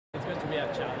be a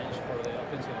challenge for the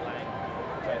offensive line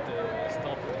try to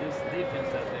stop this defense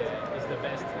that is the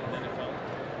best in the NFL.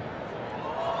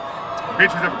 The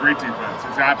Patriots have a great defense.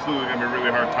 It's absolutely going to be a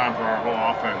really hard time for our whole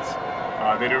offense.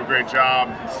 They do a great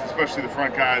job, especially the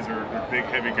front guys are big,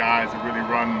 heavy guys that really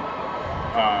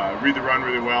read the run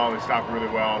really well. They stop it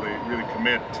really well. They really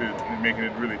commit to making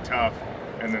it really tough.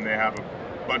 And then they have a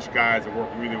bunch of guys that work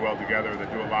really well together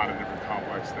that do a lot of different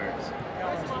complex things.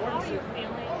 First of all, how are you feeling,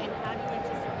 and how do you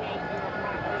anticipate your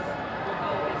practice will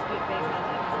go this week based on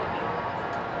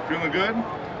that? Feeling good?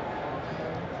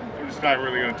 We're just not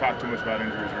really going to talk too much about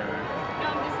injuries or anything. No,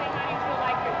 I'm just saying, how do you feel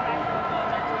like your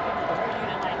practice will go? Not for you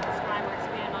to like describe or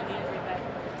expand on the injury, but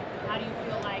how do you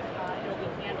feel like it'll be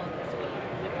handled this week?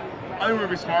 I think we're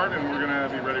going to be smart and we're going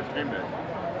to be ready for game day.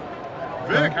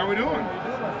 Vic, how we doing?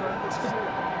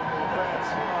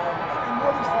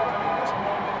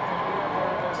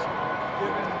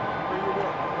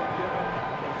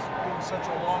 Such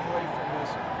a long way from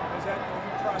this. Is that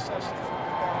a process to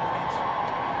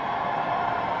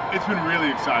It's been really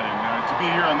exciting to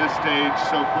be here on this stage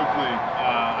so quickly.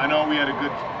 I know we had a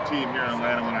good team here in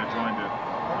Atlanta when I joined it,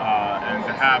 and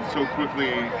to have so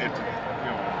quickly get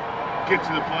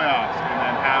to the playoffs and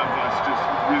then have us just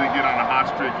really get on a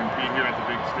hot streak and be here at the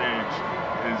big stage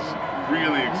is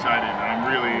really exciting. And I'm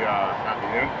really happy.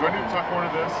 Do I need to talk more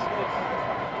to this?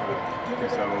 I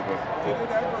think so a little bit. Did it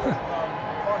ever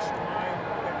cross your mind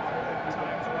at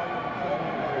times while you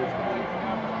were playing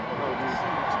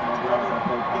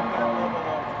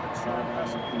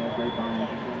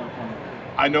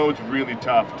I know it's really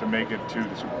tough to make it to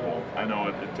the Super Bowl. I know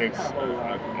it takes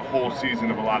a whole season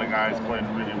of a lot of guys playing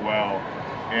really well.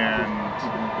 And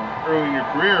early in your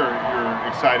career, you're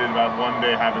excited about one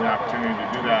day having the opportunity to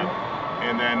do that.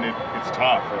 And then it's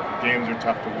tough. Games are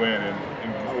tough to win. And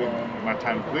in my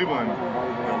time in Cleveland,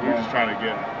 we were just trying to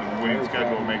get a winning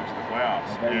schedule and make it to the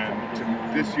playoffs. And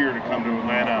this year to come to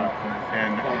Atlanta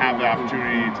and have the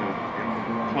opportunity to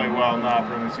play well enough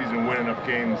during the season, win enough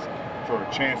games for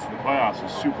a chance to the playoffs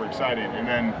is super exciting. And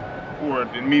then for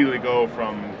it to immediately go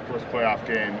from first playoff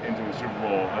game into the Super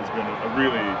Bowl has been a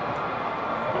really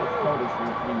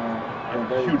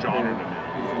huge honor to me.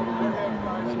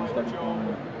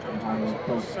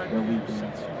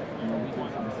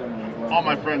 All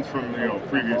my friends from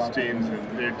previous teams,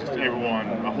 and they just everyone,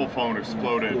 the whole phone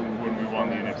exploded when we won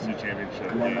the NFC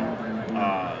Championship game.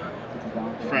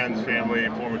 Friends, family,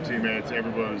 former teammates,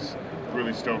 everyone was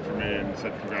really stoked for me and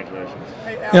said congratulations.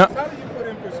 Hey Alex, how do you put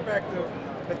in perspective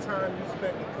the time you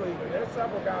spent in Cleveland? There's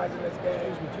several guys in this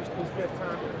game who spent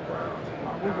time in the Browns.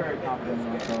 We're very confident in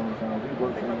ourselves. We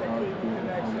work very hard to do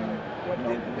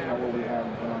what we have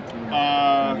in our team.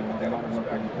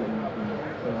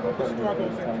 The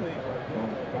struggles in Cleveland.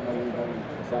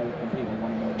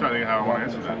 I'm trying to think of how I want to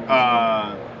answer that.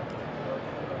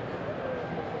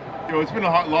 It's been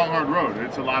a long, hard road.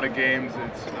 It's a lot of games.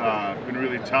 It's been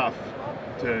really tough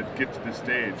to get to this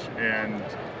stage, and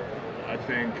I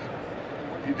think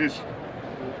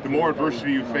the more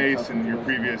adversity you face in your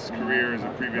previous careers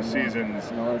or previous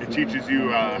seasons, it teaches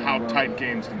you how tight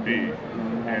games can be,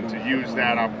 and to use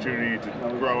that opportunity to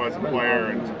grow as a player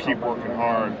and to keep working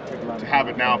hard, to have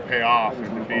it now pay off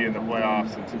and to be in the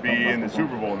playoffs and to be in the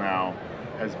Super Bowl now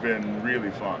has been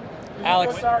really fun.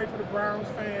 Alex, sorry for the Browns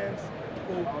fans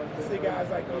who see guys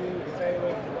like you,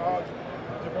 Taylor,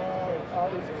 Jabal, all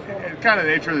these. It's kind of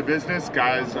the nature of the business.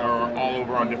 Guys are all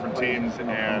over on different teams,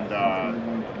 and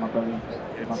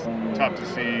it's tough to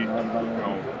see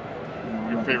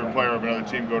your favorite player of another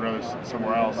team go to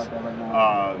somewhere else.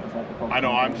 I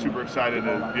know I'm super excited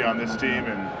to be on this team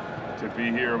and to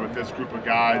be here with this group of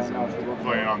guys and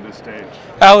playing on this stage.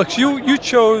 Alex, you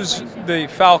chose the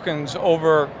Falcons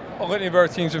over any of our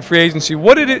teams in free agency.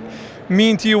 What did it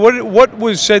mean to you? What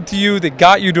was said to you that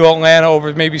got you to Atlanta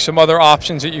over maybe some other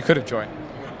options that you could have joined?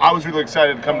 I was really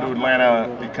excited to come to Atlanta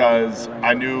because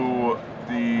I knew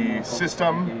the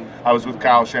system. I was with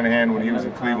Kyle Shanahan when he was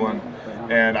in Cleveland,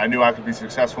 and I knew I could be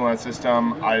successful in that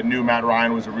system. I knew Matt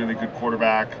Ryan was a really good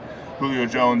quarterback. Julio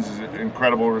Jones is an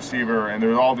incredible receiver, and there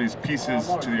were all these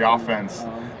pieces to the offense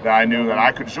that I knew that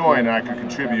I could join and I could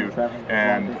contribute,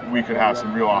 and we could have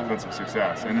some real offensive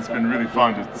success. And it's been really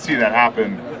fun to see that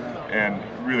happen and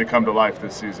really come to life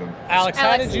this season. Alex,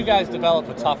 how did you guys develop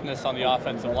the toughness on the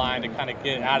offensive line to kind of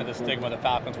get out of the stigma the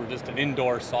Falcons were just an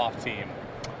indoor soft team?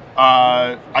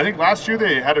 I think last year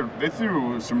they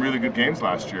threw some really good games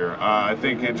last year. I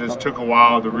think it just took a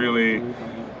while to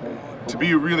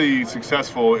be really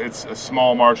successful. It's a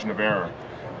small margin of error,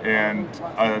 and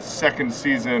a second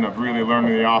season of really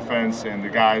learning the offense and the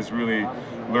guys really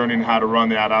learning how to run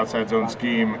the outside zone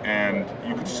scheme, and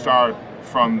you could start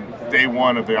from day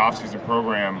one of the offseason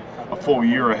program a full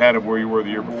year ahead of where you were the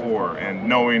year before, and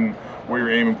knowing where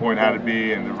your aiming point had to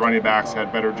be, and the running backs had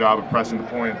a better job of pressing the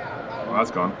point. Well,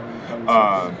 that's gone.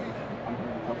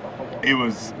 It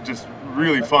was just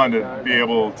really fun to be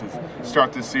able to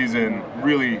start this season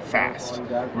really fast.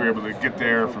 We were able to get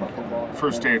there from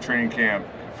first day of training camp,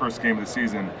 first game of the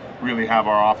season, really have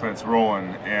our offense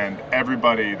rolling, and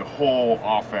everybody, the whole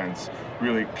offense,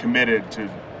 really committed to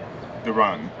the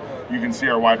run. You can see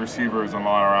our wide receivers on a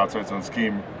lot of our outside zone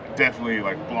scheme definitely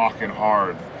like blocking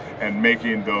hard and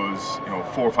making those 4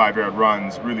 or 5 yard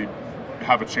runs really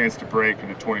have a chance to break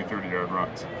into 20, 30-yard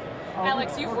runs.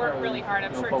 Alex, you work really hard.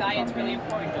 I'm sure diet's really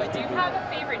important, but do you have a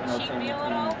favorite cheat meal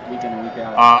at all?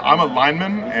 I'm a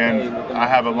lineman, and I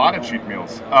have a lot of cheat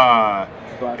meals.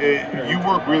 You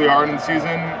work really hard in the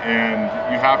season, and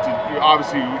you have to,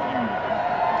 obviously,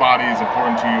 your body is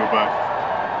important to you, but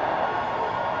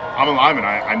I'm a lineman.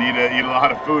 I need to eat a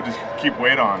lot of food to keep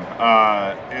weight on.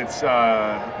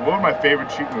 What would my favorite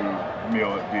cheat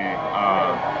meal be?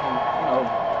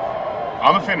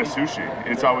 I'm a fan of sushi.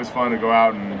 It's always fun to go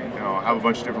out and have a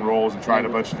bunch of different rolls and try a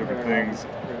bunch of different things.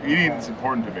 Eating is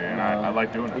important to me, and I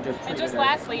like doing it. And just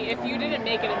lastly, if you didn't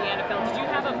make it in the NFL, did you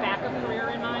have a backup career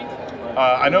in mind?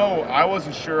 I know I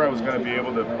wasn't sure I was going to be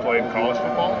able to play in college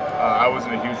football. I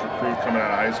wasn't a huge recruit coming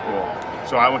out of high school,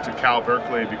 so I went to Cal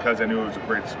Berkeley because I knew it was a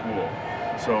great school.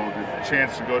 So the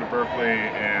chance to go to Berkeley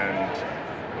and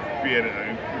be at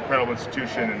an incredible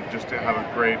institution and just to have a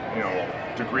great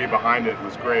degree behind it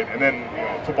was great. And then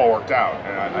football worked out,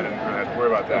 and I didn't really have to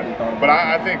worry about that. But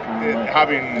I think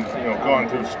having gone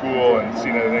through school and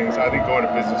seen other things, I think going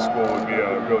to business school would be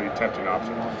a really tempting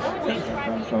option. How would you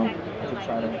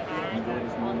describe the impact you feel like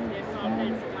you had on this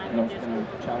offensive line with this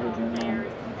group of players,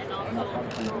 and also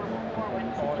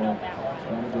forward of that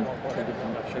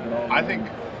offense? I think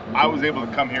I was able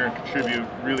to come here and contribute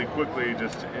really quickly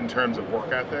just in terms of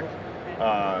work ethic.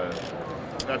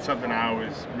 That's something I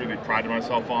always really prided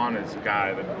myself on, as a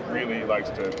guy that really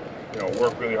likes to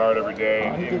work really hard every day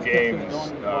in games,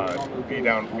 be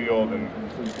downfield and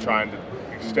trying to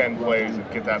extend plays and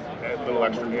get that little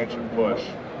extra inch and push.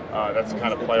 That's the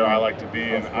kind of player I like to be,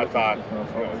 and I thought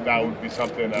that would be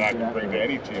something that I could bring to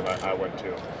any team I went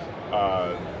to.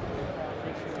 I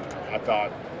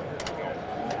thought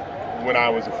when I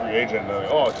was a free agent,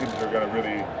 teams are going to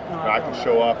really, I can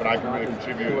show up and I can really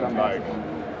contribute, and like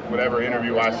whatever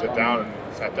interview I sat down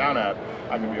at,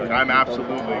 I can be like, I'm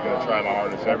absolutely going to try my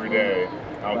hardest every day.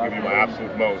 I'll give you my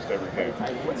absolute most every game.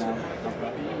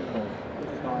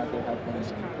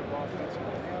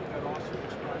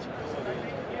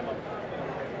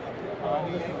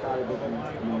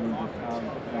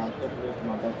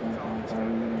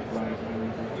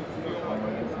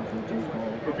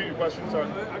 Repeat your question, sorry.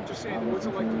 I'm just saying, what's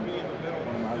it like to be in the middle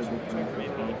of this between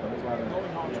knowing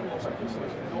how to make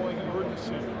decisions, knowing your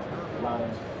decision,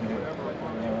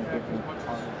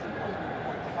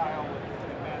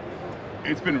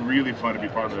 It's been really fun to be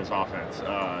part of this offense.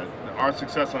 Our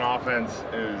success on offense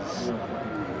is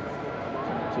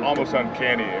almost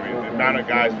uncanny. I mean, the amount of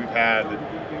guys we've had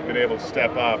that been able to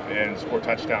step up and score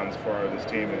touchdowns for this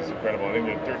team is incredible. I think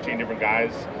we have 13 different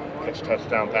guys catch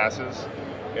touchdown passes,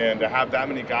 and to have that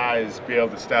many guys be able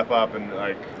to step up and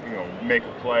make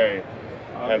a play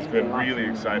has been really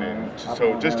exciting.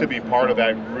 So just to be part of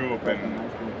that group and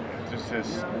just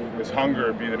this hunger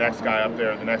to be the next guy up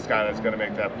there, the next guy that's going to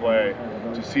make that play,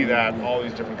 to see that all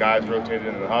these different guys rotated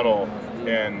in the huddle,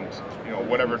 and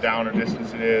whatever down or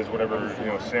distance it is, whatever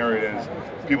scenario it is,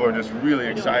 people are just really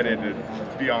excited to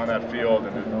be on that field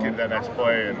and to get that next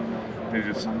play and to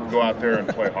just go out there and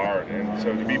play hard. And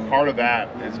so to be part of that,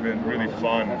 it's been really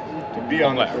fun to be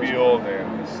on the field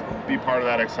and just be part of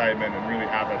that excitement and really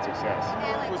have that success.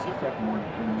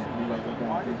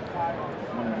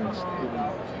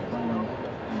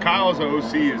 Kyle as an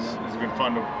OC has been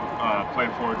fun to play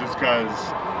for, just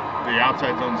because the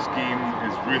outside zone scheme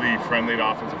is really friendly to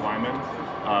offensive linemen.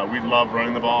 We love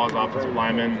running the ball as offensive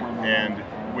linemen, and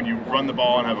when you run the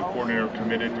ball and have a coordinator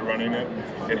committed to running it,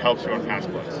 it helps you on pass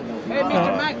plays. Hey,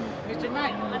 Mr. Knight. Mr.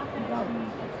 Knight.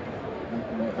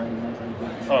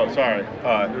 Oh, sorry.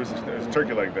 There was a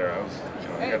turkey leg there.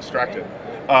 I got distracted.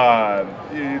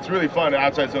 It's really fun.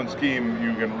 Outside zone scheme,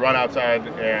 you can run outside,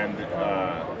 and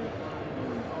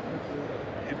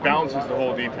it balances the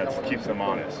whole defense. It keeps them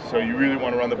honest. So you really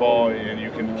want to run the ball, and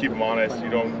you can keep them honest. You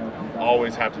don't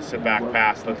always have to sit back,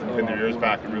 pass, let them pin their ears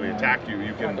back and really attack you.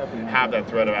 You can have that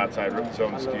threat of outside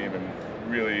zone scheme and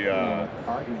really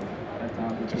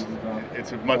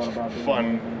it's a much more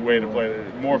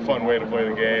fun way to play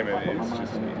the game, and it's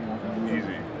just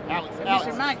easy. Alex.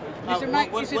 Mr.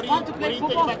 Mike, is it fun to play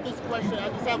football? What do you think about this question? I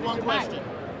just have one question.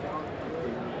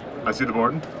 I see the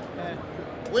board.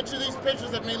 Which of these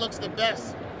pictures of me looks the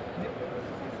best?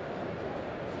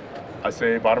 I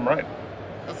say bottom right.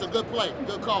 That's a good play.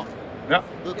 Good call. Yeah.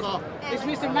 Good call. Is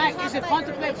Mr. Mike, is it fun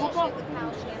to play football?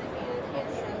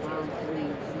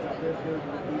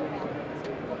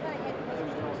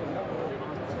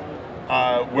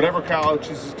 Whatever Kyle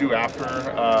chooses to do after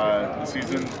the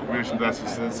season, we wish him the best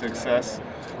of success.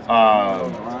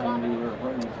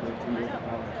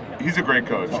 He's a great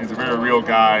coach. He's a very real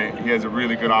guy. He has a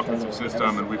really good offensive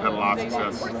system, and we've had a lot of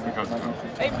success because of him.